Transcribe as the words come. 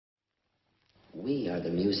We are the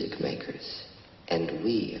music makers, and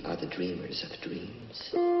we are the dreamers of dreams.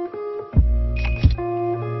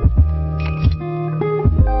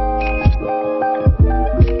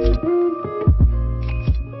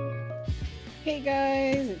 Hey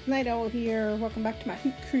guys, it's Night Owl here. Welcome back to my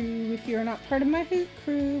Hoot Crew. If you're not part of my Hoot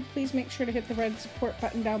Crew, please make sure to hit the red support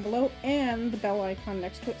button down below and the bell icon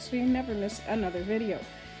next to it so you never miss another video.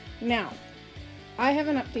 Now, I have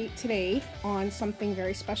an update today on something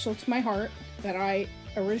very special to my heart that I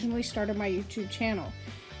originally started my YouTube channel.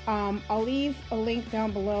 I'll leave a link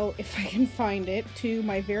down below if I can find it to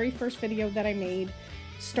my very first video that I made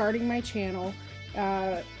starting my channel.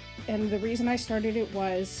 And the reason I started it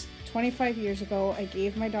was 25 years ago, I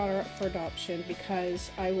gave my daughter up for adoption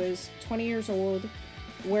because I was 20 years old.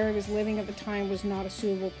 Where I was living at the time was not a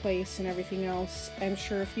suitable place and everything else. I'm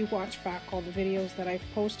sure if you watch back all the videos that I've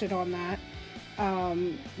posted on that,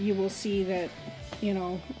 you will see that, you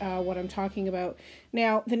know, what I'm talking about.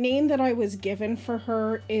 Now, the name that I was given for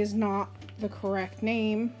her is not the correct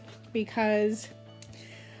name because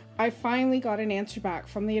I finally got an answer back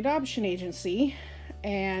from the adoption agency.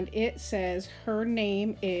 And it says her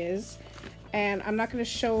name is, and I'm not going to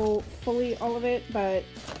show fully all of it, but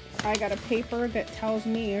I got a paper that tells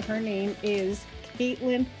me her name is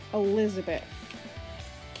Caitlin Elizabeth.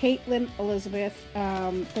 Caitlin Elizabeth.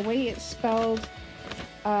 The way it's spelled,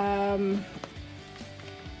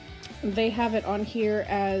 they have it on here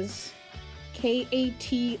as Katilin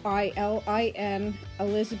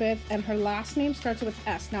Elizabeth, and her last name starts with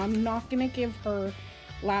S. Now, I'm not going to give her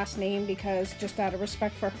last name because just out of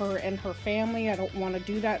respect for her and her family, I don't want to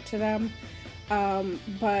do that to them,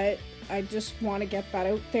 but I just want to get that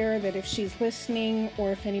out there that if she's listening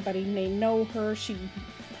or if anybody may know her, she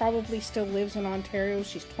probably still lives in Ontario.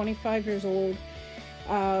 She's 25 years old,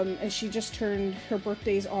 and she just turned, her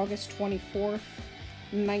birthday's August 24th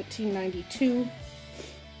 1992.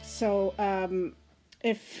 So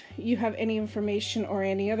if you have any information or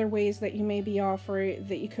any other ways that you may be offering,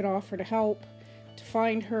 that you could offer to help to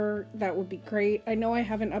find her, that would be great. I know I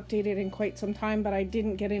haven't updated in quite some time, but I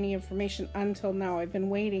didn't get any information until now. I've been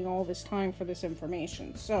waiting all this time for this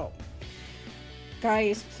information. So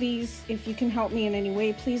guys, please, if you can help me in any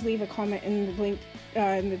way, please leave a comment in the link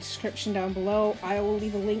in the description down below. I will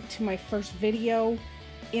leave a link to my first video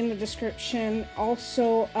in the description.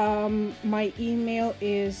 Also, my email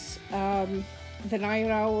is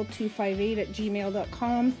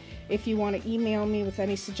thenightOwl258@gmail.com if you want to email me with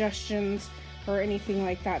any suggestions or anything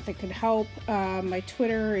like that that could help. My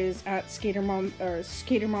Twitter is at SkaterMom or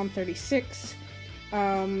SkaterMom36,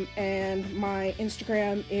 and my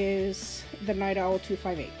Instagram is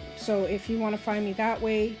thenightOwl258. So if you want to find me that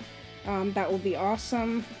way, that will be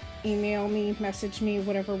awesome. Email me, message me,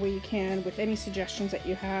 whatever way you can with any suggestions that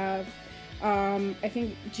you have. I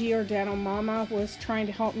think Giordano Mama was trying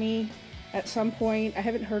to help me at some point. I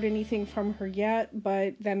haven't heard anything from her yet,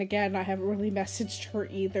 but then again, I haven't really messaged her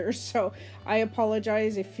either, so I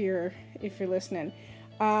apologize if you're listening.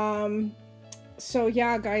 So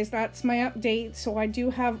yeah, guys, that's my update. So I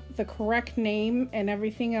do have the correct name and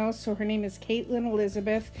everything else. So her name is Caitlin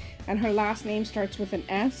Elizabeth, and her last name starts with an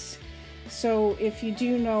S. So if you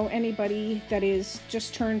do know anybody that is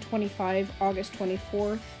just turned 25, August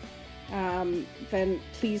 24th, then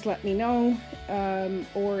please let me know,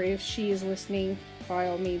 or if she is listening, by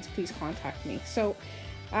all means, please contact me. So,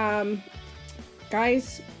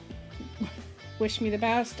 guys, wish me the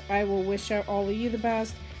best. I will wish out all of you the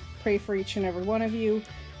best. Pray for each and every one of you.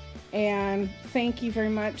 And thank you very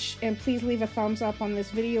much. And please leave a thumbs up on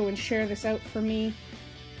this video and share this out for me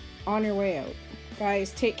on your way out.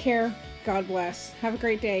 Guys, take care. God bless. Have a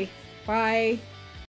great day. Bye.